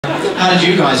How did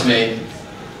you guys meet?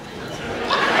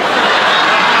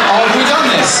 Oh, have we done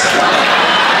this?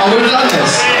 Oh, we've done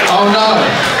this? Oh no.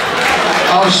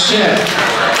 Oh shit.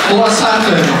 What's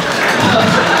happened?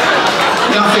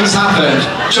 Nothing's happened.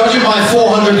 Judging by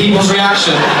 400 people's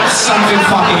reaction, something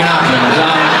fucking happened.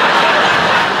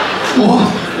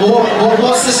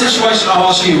 What's the situation? I'll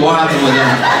ask you, what happened with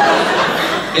them?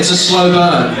 It's a slow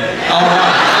burn. Oh,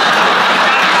 right.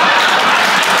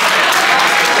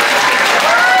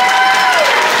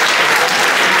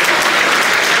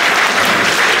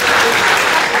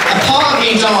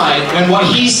 He died when what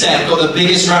he said got the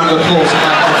biggest round of applause of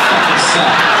my whole fucking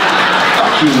set.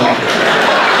 Fuck you lot.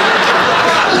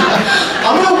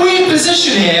 I'm in a weird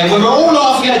position here where we're all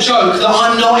laughing at a joke that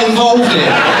I'm not involved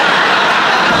in.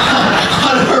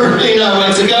 I don't really know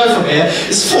where to go from here.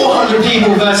 It's 400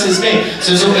 people versus me.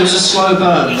 So it was a slow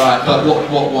burn, right? But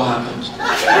what happened?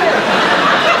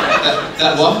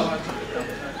 That what?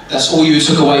 That's all you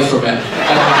took away from it.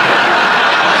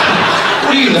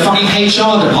 What are you, the fucking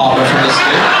HR department from this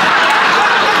thing?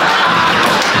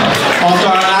 After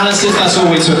our analysis, that's all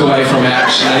we took away from it,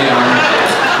 actually.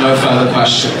 No further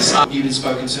questions. You been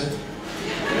spoken to?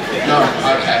 No?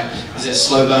 Okay. Is it a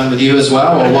slow burn with you as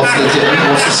well, or what's the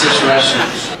situation?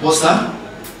 What's that?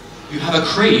 You have a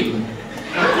cream?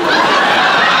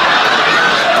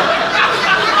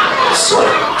 Sorry,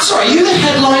 are you the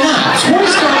headline act? What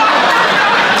is going on?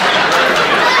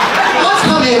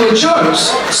 Come here with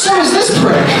jokes, so is this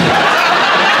prick.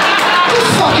 What the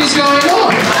fuck is going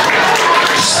on?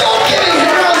 Stop giving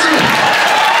him rounds of me.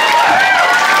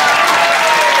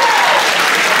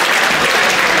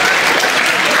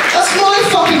 That's my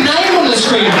fucking name on the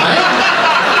screen, mate.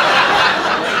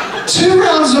 2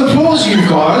 rounds of applause you've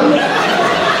got.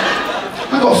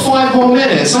 I've got 5 more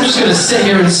minutes. I'm just going to sit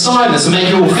here in silence and make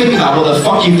you all think about what the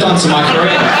fuck you've done to my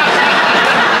career.